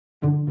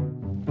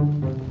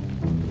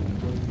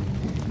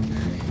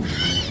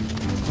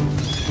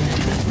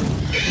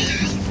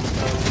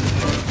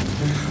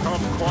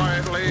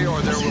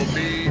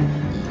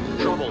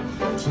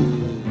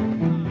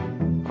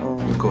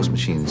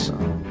machines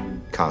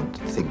can't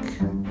think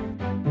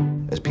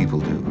as people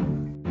do.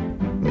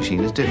 The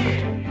machine is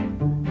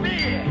different.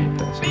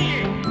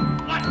 Beer!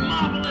 What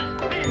marvelous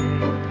beer!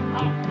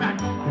 How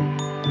gratifying!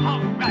 How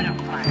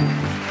gratifying!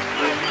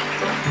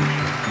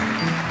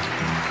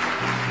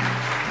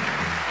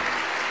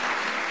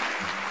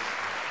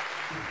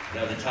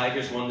 Now the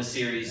Tigers won the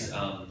series.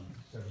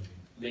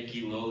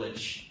 Mickey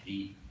Lolich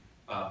beat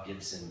Bob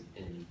Gibson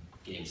in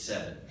Game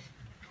 7.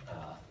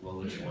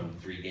 Lolich won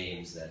 3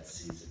 games that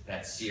season,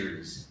 that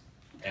series,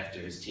 after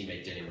his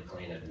teammate Denny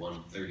McClain had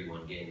won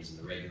 31 games in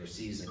the regular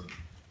season.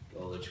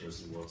 Lolich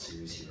was the World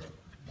Series hero.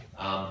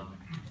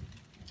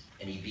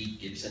 And he beat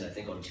Gibson, I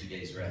think, on 2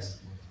 days rest.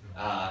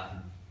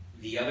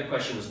 The other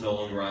question was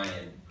Nolan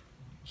Ryan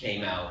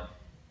came out.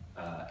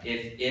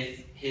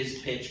 If his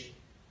pitch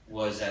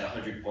was at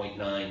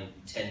 100.9,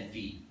 10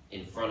 feet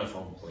in front of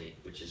home plate,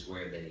 which is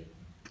where they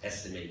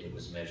estimate it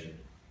was measured,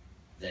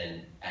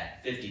 then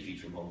at 50 feet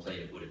from home plate,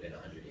 it would have been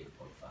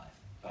 108.5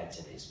 by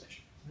today's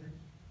measure.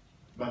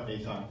 But they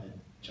thought that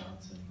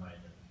Johnson might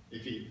have,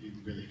 if he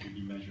really could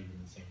be measured in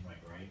the same way,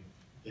 right?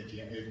 If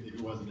it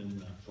wasn't in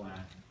the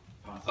flat,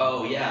 possibly.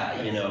 Oh yeah,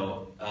 you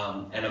know,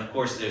 and of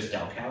course there's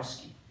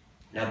Dalkowski.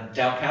 Now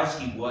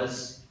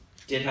Dalkowski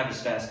did have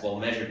his fastball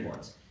measured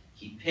once.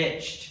 He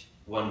pitched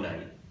one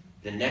night.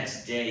 The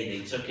next day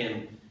they took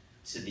him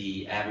to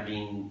the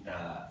Aberdeen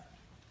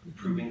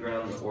Proving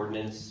Ground, the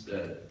ordnance,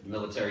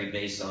 military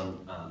base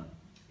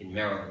in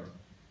Maryland,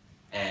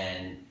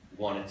 and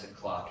wanted to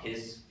clock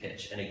his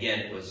pitch. And again,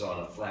 it was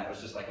on a flat, it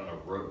was just like on a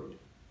road.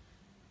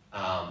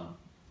 And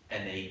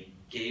they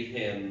gave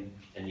him,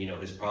 and you know,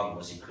 his problem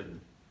was he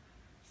couldn't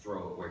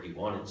throw it where he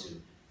wanted to.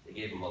 They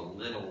gave him a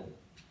little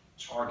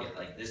target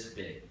like this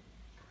big.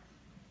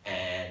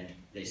 And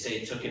they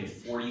say it took him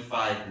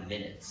 45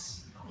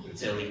 minutes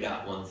until he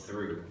got one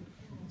through.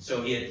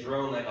 So he had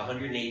thrown like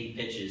 180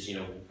 pitches, you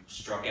know,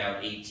 struck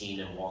out 18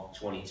 and walked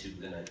 22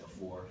 the night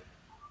before.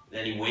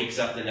 Then he wakes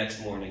up the next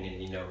morning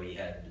and, you know, he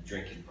had a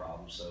drinking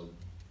problem, so,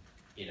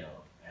 you know,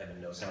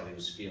 heaven knows how he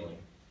was feeling.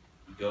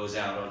 He goes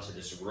out onto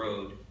this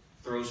road,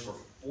 throws for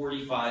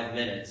 45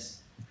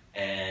 minutes,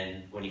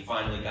 and when he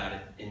finally got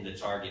it in the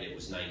target, it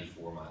was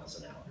 94 miles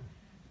an hour.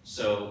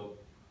 So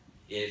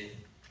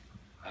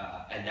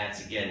and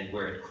that's again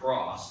where it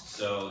crossed,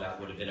 so that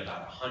would have been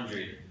about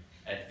 100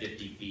 at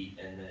 50 feet,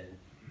 and then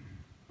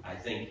I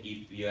think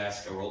you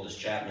ask Aroldis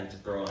Chapman to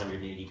throw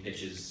 180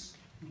 pitches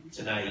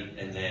tonight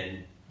and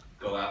then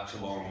go out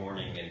tomorrow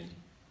morning and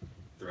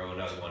throw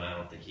another one. I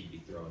don't think he'd be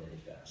throwing any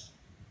fast.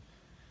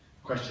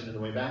 Question on the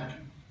way back?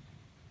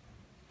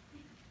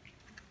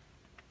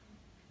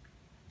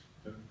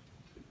 Is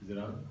it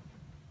on?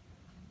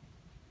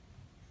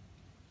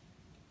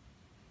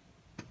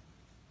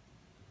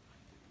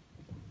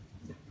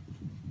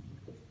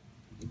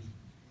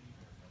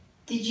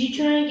 Did you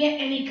try and get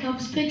any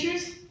Cubs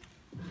pitchers?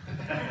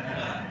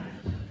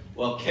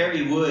 Well,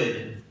 Kerry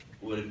Wood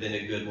would have been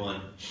a good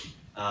one.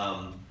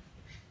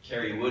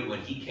 Kerry Wood,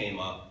 when he came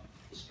up,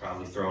 was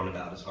probably throwing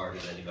about as hard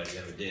as anybody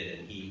ever did,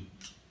 and I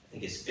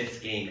think his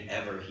 5th game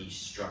ever, he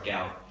struck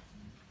out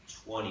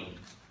 20,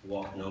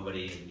 walked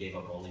nobody, and gave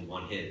up only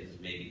 1 hit. It was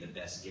maybe the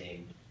best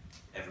game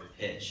ever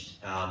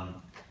pitched.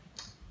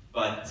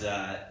 But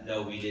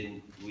no, we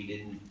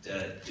didn't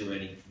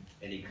do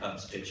any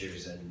Cubs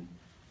pitchers,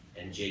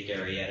 and Jake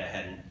Arrieta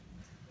hadn't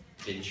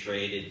been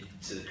traded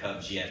to the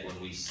Cubs yet when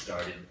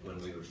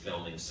we were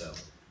filming, so.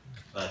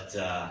 But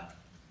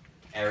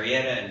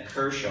Arrieta and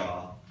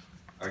Kershaw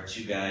are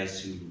 2 guys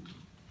who,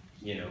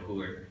 you know,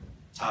 who are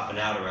topping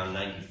out around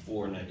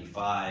 94,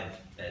 95,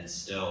 and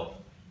still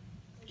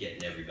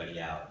getting everybody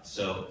out.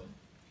 So,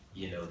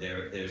 you know,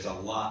 there's a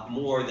lot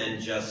more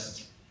than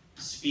just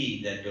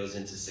speed that goes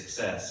into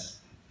success.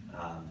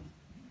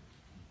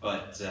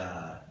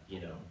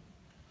 You know,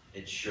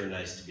 it's sure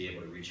nice to be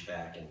able to reach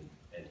back and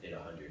hit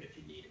 100 if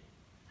you need it.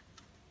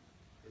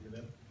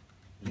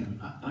 Yeah,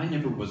 I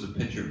never was a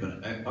pitcher,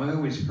 but I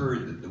always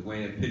heard that the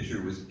way a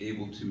pitcher was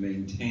able to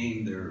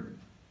maintain their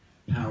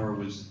power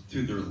was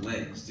through their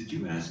legs. Did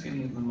you ask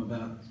any of them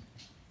about,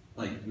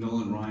 like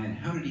Nolan Ryan,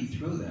 how did he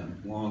throw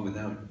that long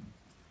without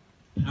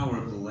power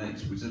of the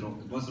legs? It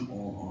wasn't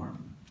all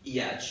arm?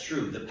 Yeah, it's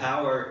true. The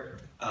power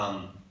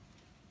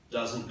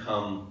doesn't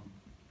come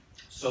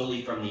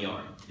solely from the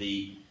arm.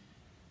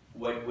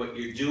 What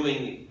you're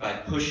doing by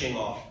pushing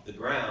off the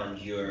ground,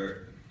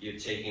 you're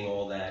taking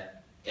all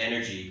that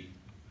energy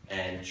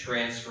and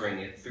transferring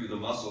it through the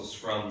muscles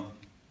from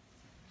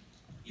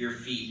your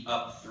feet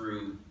up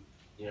through,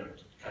 you know,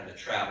 kind of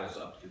travels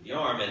up through the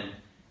arm, and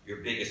your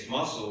biggest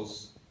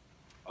muscles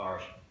are,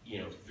 you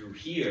know, through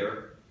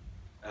here,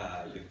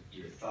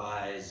 your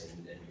thighs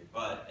and your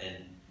butt,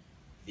 and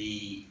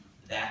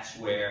that's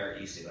where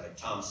you see, like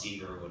Tom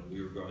Seaver when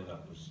we were growing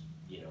up was,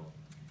 you know,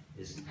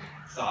 his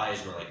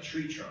thighs were like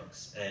tree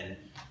trunks, and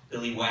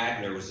Billy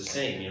Wagner was the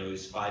same. You know, he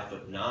was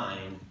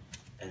 5'9"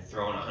 and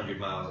throwing 100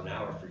 miles an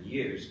hour for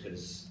years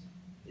because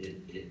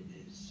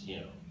you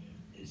know,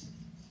 his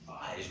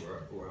thighs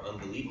were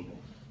unbelievable.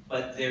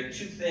 But there are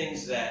 2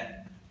 things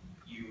that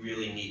you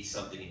really need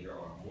something in your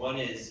arm. One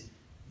is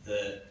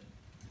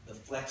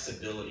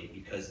flexibility,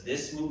 because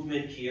this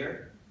movement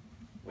here,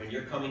 when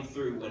you're coming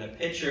through, when a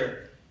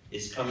pitcher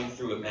is coming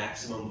through at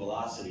maximum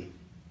velocity,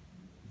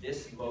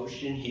 this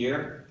motion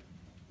here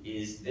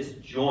is this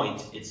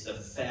joint. It's the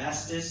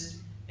fastest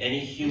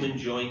any human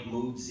joint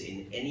moves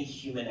in any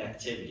human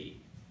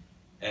activity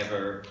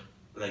ever.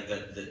 Like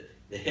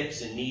the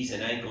hips and knees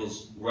and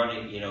ankles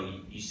running, you know,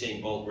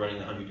 Usain Bolt running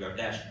the 100-yard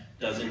dash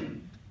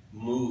doesn't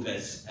move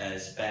as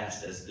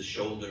fast as the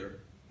shoulder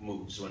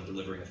moves when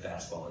delivering a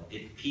fastball.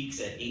 It peaks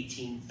at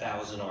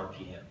 18,000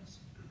 RPMs.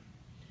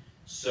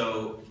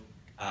 So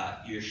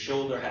your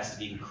shoulder has to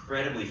be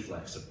incredibly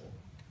flexible.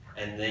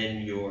 And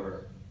then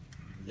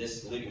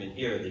this ligament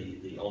here,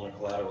 the ulnar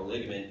collateral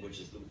ligament, which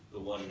is the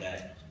one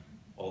that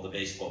all the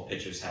baseball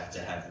pitchers have to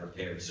have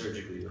repaired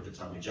surgically with the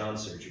Tommy John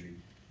surgery,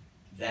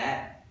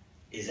 that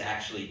is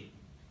actually,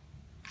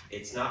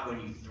 it's not when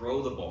you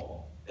throw the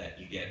ball that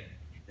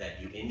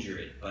you injure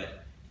it,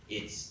 but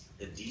it's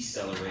the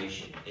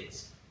deceleration.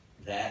 It's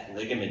that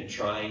ligament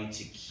trying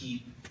to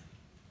keep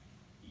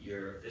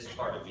this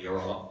part of your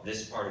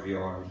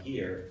arm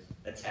here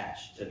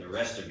attached to the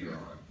rest of your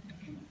arm.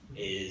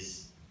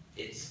 It's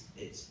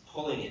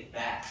pulling it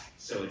back.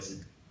 So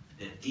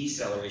the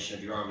deceleration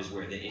of your arm is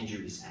where the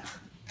injuries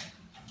happen.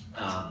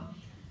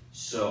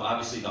 So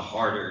obviously the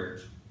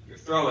harder you're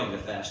throwing, the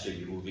faster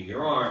you're moving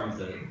your arm,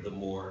 the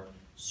more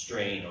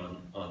strain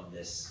on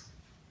this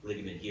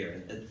ligament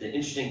here. And the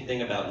interesting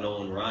thing about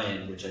Nolan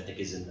Ryan, which I think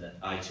is in the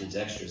iTunes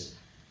extras,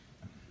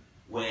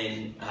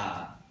 when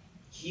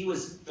he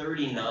was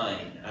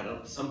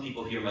 39, some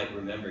people here might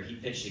remember, he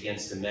pitched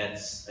against the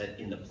Mets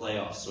in the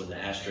playoffs when the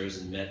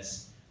Astros and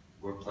Mets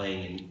were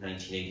playing in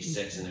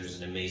 1986, and there was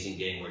an amazing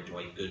game where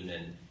Dwight Gooden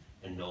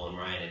and Nolan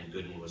Ryan, and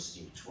Gooden was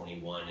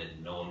 21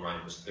 and Nolan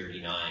Ryan was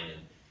 39, and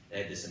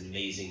they had this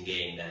amazing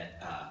game that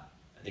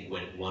I think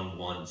went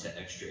 1-1 to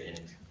extra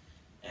innings.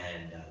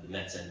 And the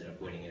Mets ended up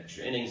winning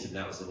extra innings, and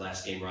that was the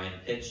last game Ryan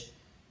pitched.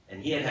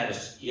 And he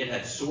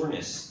had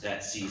soreness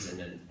that season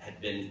and had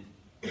been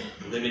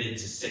limited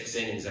to 6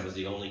 innings. That was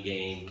the only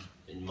game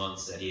in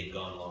months that he had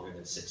gone longer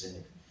than 6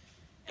 innings.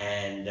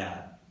 And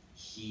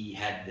he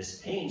had this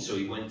pain, so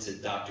he went to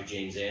Dr.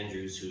 James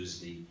Andrews,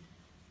 who's the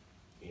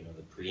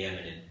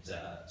preeminent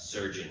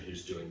surgeon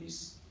who's doing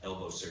these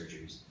elbow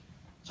surgeries,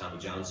 Tommy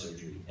John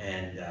surgery.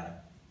 And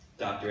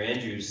Dr.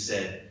 Andrews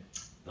said,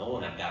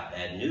 "Nolan, I've got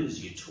bad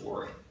news. You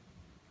tore it.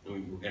 We're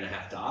going to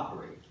have to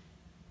operate."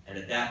 And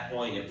at that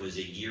point, it was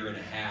 1.5 years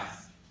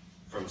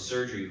from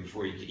surgery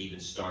before he could even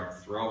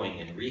start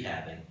throwing and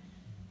rehabbing.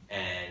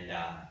 And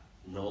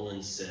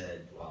Nolan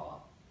said,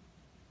 "Well,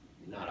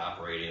 you're not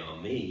operating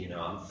on me. You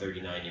know, I'm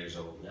 39 years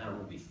old now. I'm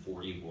going to be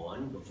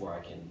 41 before I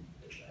can.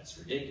 That's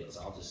ridiculous.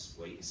 I'll just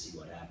wait and see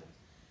what happens."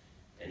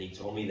 And he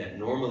told me that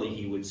normally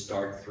he would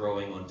start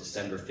throwing on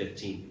December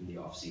 15th in the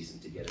off season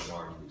to get his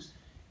arm loose.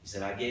 He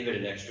said, "I gave it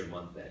an extra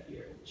month that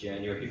year.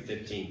 January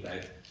 15th,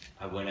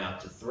 I went out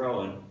to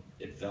throw and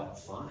it felt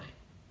fine.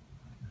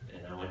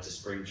 And I went to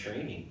spring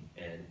training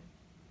and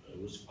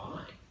it was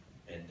fine."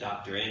 And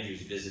Dr.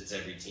 Andrews visits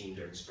every team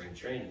during spring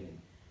training. And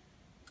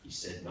he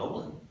said,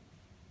 "Nolan,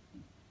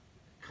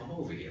 come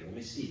over here, let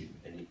me see you."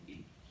 And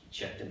he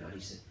checked him out. He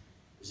said,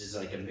 "This is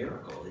like a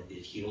miracle.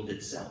 It healed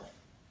itself.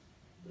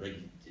 Like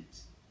it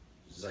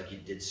was like he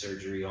did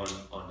surgery on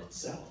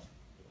itself."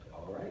 I'm like,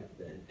 "All right."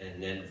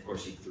 And then of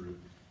course he threw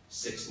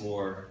 7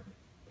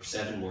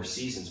 more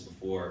seasons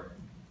before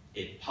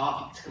it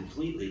popped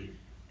completely.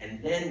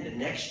 And then the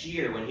next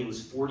year, when he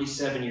was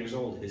 47 years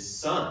old, his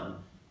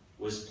son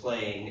was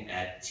playing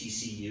at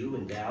TCU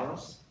in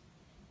Dallas,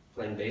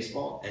 playing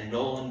baseball, and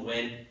Nolan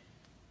went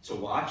to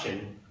watch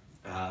him,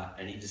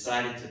 and he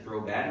decided to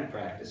throw batting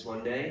practice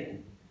one day, and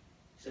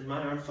he said,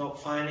 "My arm felt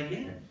fine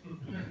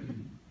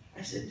again."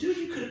 I said, "Dude,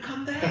 you could have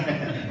come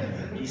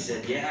back." He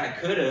said, "Yeah, I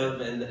could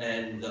have,"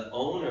 and the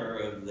owner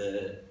of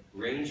the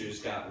Rangers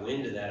got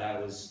wind of that I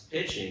was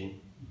pitching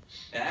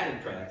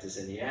batting practice,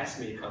 and he asked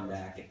me to come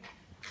back.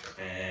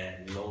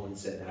 And Nolan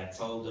said, I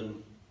told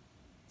him,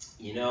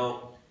 "You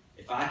know,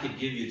 if I could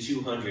give you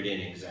 200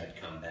 innings, I'd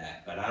come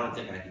back, but I don't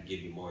think I could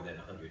give you more than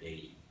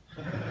 180.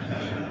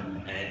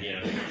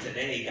 And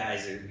today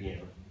guys are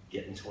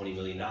getting $20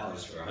 million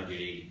for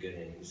 180 good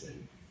innings,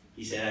 and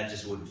he said, "I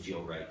just wouldn't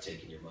feel right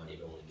taking your money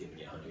and only giving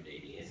you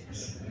 180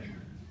 innings."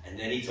 And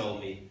then he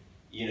told me,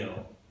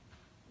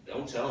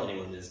 "Don't tell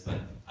anyone this, but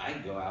I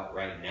can go out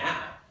right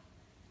now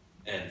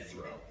and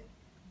throw."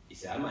 He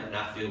said, "I might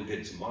not feel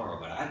good tomorrow,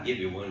 but I'd give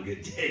you one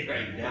good day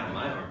right now.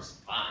 My arm's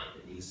fine."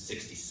 And he was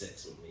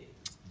 66 with me.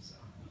 So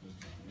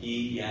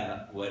he,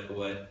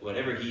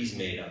 whatever he's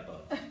made up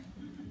of,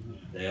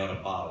 they ought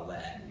to bottle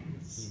that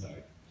and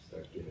start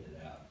giving it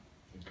out.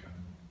 Okay.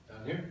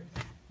 Down here?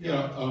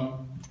 Yeah.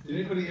 Did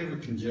anybody ever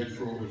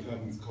conjecture what would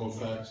happen with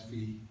Koufax if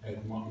he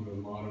had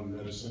modern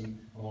medicine,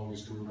 how long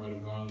his career might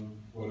have gone,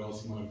 what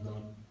else he might have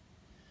done?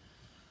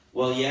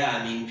 Well, yeah,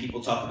 I mean,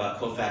 people talk about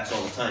Koufax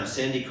all the time.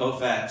 Sandy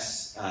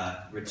Koufax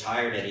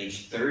retired at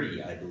age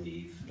 30, I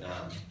believe,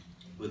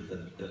 with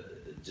the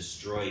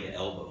destroyed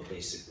elbow.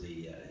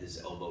 Basically, his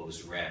elbow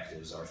was wrecked. It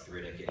was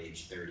arthritic at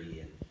age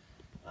 30, and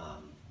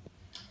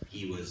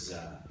he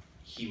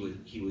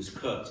was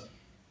cooked.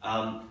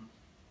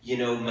 You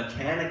know,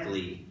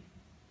 mechanically,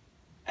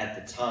 at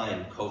the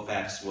time,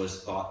 Koufax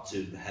was thought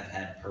to have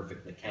had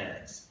perfect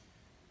mechanics,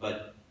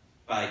 but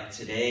by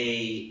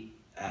today's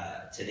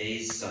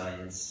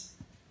science,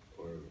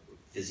 or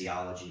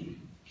physiology,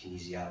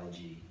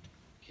 kinesiology,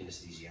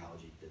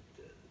 kinesthesiology, the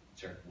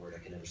term word I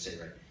can never say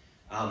right,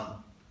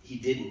 he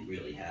didn't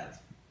really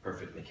have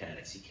perfect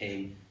mechanics. He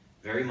came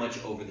very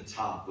much over the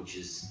top, which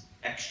is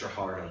extra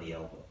hard on the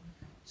elbow.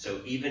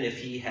 So even if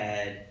he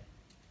had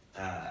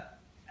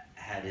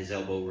had his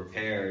elbow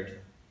repaired,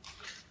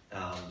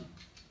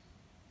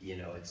 you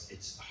know,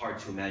 it's hard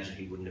to imagine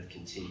he wouldn't have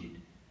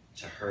continued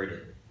to hurt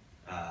it.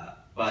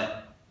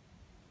 But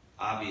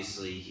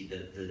obviously,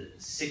 the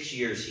 6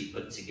 years he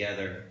put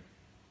together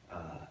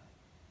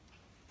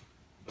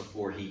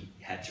before he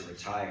had to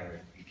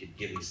retire, you could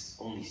give him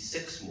only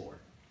 6 more.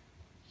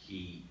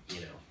 He,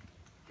 you know,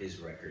 his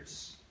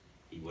records,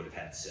 he would have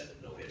had 7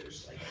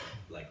 no-hitters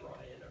like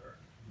Ryan, or,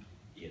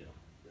 you know,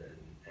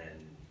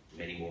 and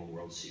many more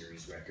World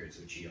Series records,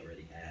 which he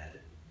already had.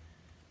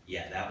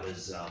 Yeah, that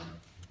was,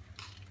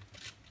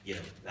 you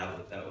know,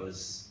 that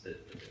was a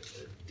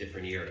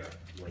different era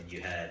when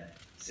you had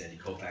Sandy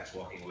Koufax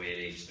walking away at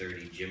age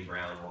 30, Jim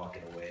Brown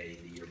walking away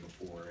the year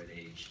before at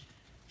age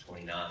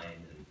 29,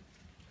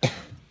 and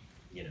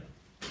you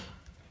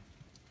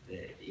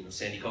know,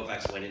 Sandy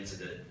Koufax went into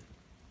the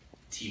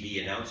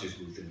TV announcer's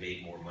booth and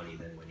made more money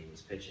than when he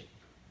was pitching,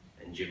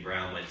 and Jim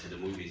Brown went to the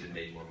movies and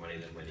made more money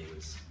than when he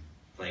was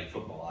playing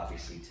football.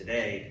 Obviously,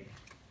 today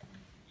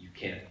you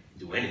can't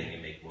do anything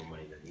and make more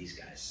money than these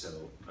guys.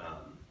 So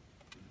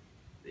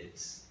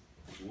it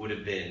would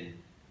have been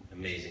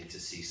amazing to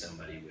see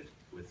somebody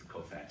with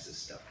Koufax's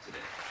stuff today.